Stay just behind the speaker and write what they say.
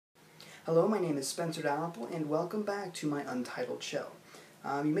Hello, my name is Spencer Dalrymple, and welcome back to my Untitled Show.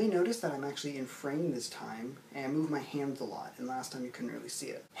 You may notice that I'm actually in frame this time, and I move my hands a lot, and last time you couldn't really see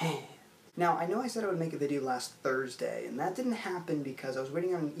it. Now, I know I said I would make a video last Thursday, and that didn't happen because I was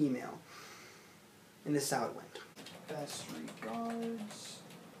waiting on an email, and this is how it went. Best regards,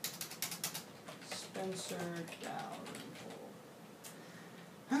 Spencer Dalrymple.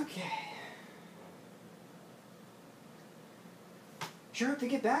 Okay. Sure, if they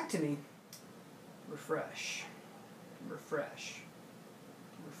get back to me. Refresh. Refresh.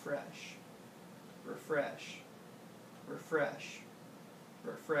 Refresh. Refresh. Refresh.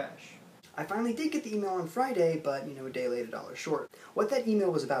 Refresh. I finally did get the email on Friday, but, a day late, a dollar short. What that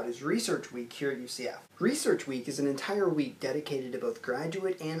email was about is Research Week here at UCF. Research Week is an entire week dedicated to both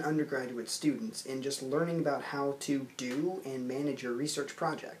graduate and undergraduate students in just learning about how to do and manage your research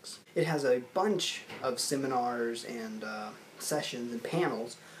projects. It has a bunch of seminars and sessions and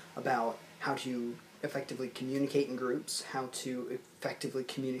panels about how to effectively communicate in groups, how to effectively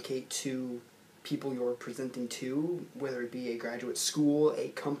communicate to people you're presenting to, whether it be a graduate school, a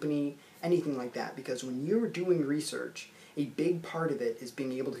company, anything like that. Because when you're doing research, a big part of it is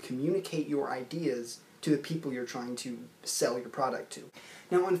being able to communicate your ideas to the people you're trying to sell your product to.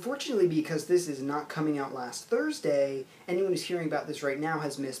 Now, unfortunately, because this is not coming out last Thursday, anyone who's hearing about this right now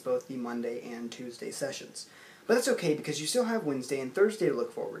has missed both the Monday and Tuesday sessions. But that's okay, because you still have Wednesday and Thursday to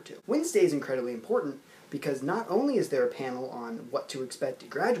look forward to. Wednesday is incredibly important because not only is there a panel on what to expect at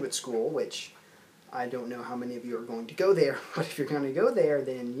graduate school, which I don't know how many of you are going to go there, but if you're going to go there,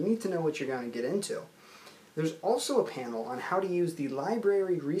 then you need to know what you're going to get into. There's also a panel on how to use the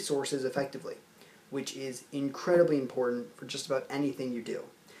library resources effectively, which is incredibly important for just about anything you do.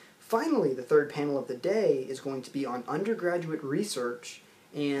 Finally, the third panel of the day is going to be on undergraduate research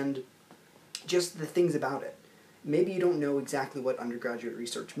and just the things about it. Maybe you don't know exactly what undergraduate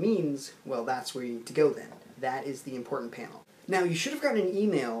research means. Well, that's where you need to go then. That is the important panel. Now, you should have gotten an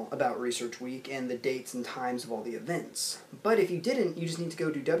email about Research Week and the dates and times of all the events. But if you didn't, you just need to go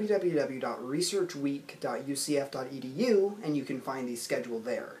to www.researchweek.ucf.edu and you can find the schedule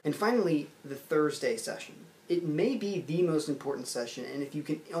there. And finally, the Thursday session. It may be the most important session, and if you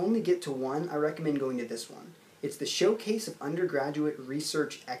can only get to one, I recommend going to this one. It's the Showcase of Undergraduate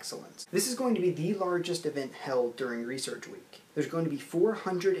Research Excellence. This is going to be the largest event held during Research Week. There's going to be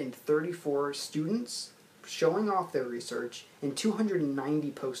 434 students showing off their research and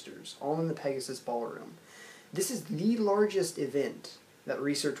 290 posters, all in the Pegasus Ballroom. This is the largest event that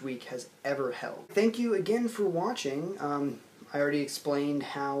Research Week has ever held. Thank you again for watching. I already explained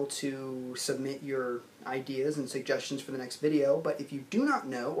how to submit your ideas and suggestions for the next video, but if you do not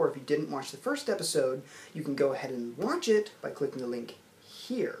know, or if you didn't watch the first episode, you can go ahead and watch it by clicking the link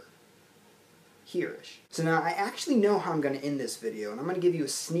here. Here-ish. So now I actually know how I'm going to end this video, and I'm going to give you a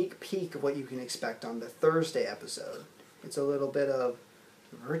sneak peek of what you can expect on the Thursday episode. It's a little bit of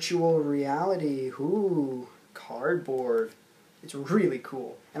virtual reality, cardboard. It's really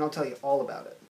cool, and I'll tell you all about it.